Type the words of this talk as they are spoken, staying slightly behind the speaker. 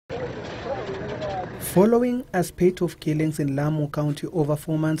Following a spate of killings in Lamu County over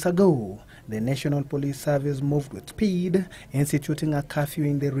 4 months ago, the National Police Service moved with speed, instituting a curfew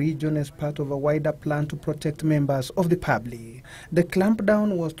in the region as part of a wider plan to protect members of the public. The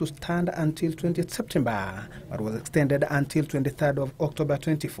clampdown was to stand until 20th September, but was extended until 23rd of October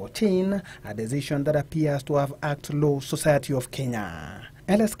 2014, a decision that appears to have irked Law Society of Kenya.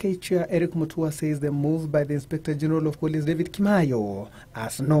 LSK Chair Eric Mutua says the move by the Inspector General of Police David Kimaiyo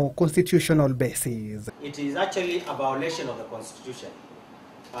has no constitutional basis. It is actually a violation of the Constitution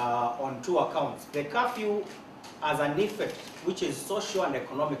on 2 accounts. The curfew has an effect which is social and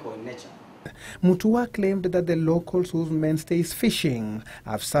economical in nature. Mutua claimed that the locals whose mainstay is fishing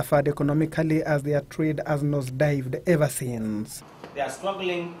have suffered economically as their trade has nosedived ever since. They are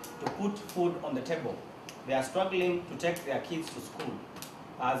struggling to put food on the table. They are struggling to take their kids to school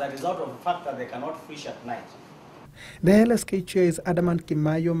as a result of the fact that they cannot fish at night. The LSK Chair is adamant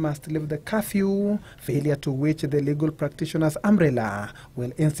Kimaiyo must lift the curfew, failure to which the legal practitioner's umbrella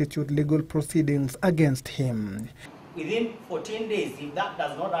will institute legal proceedings against him. Within 14 days, if that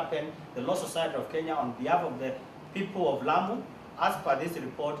does not happen, the Law Society of Kenya, on behalf of the people of Lamu, as per this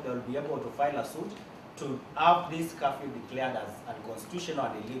report, they will be able to file a suit to have this curfew declared as unconstitutional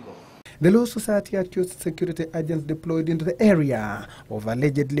and illegal. The Law Society accused security agents deployed into the area of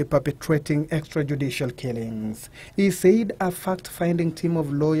allegedly perpetrating extrajudicial killings. He said a fact-finding team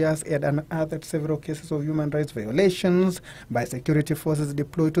of lawyers had unearthed several cases of human rights violations by security forces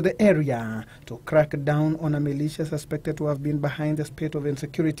deployed to the area to crack down on a militia suspected to have been behind the spate of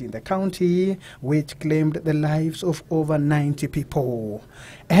insecurity in the county, which claimed the lives of over 90 people.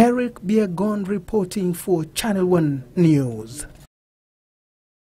 Eric Mutua reporting for Channel 1 News.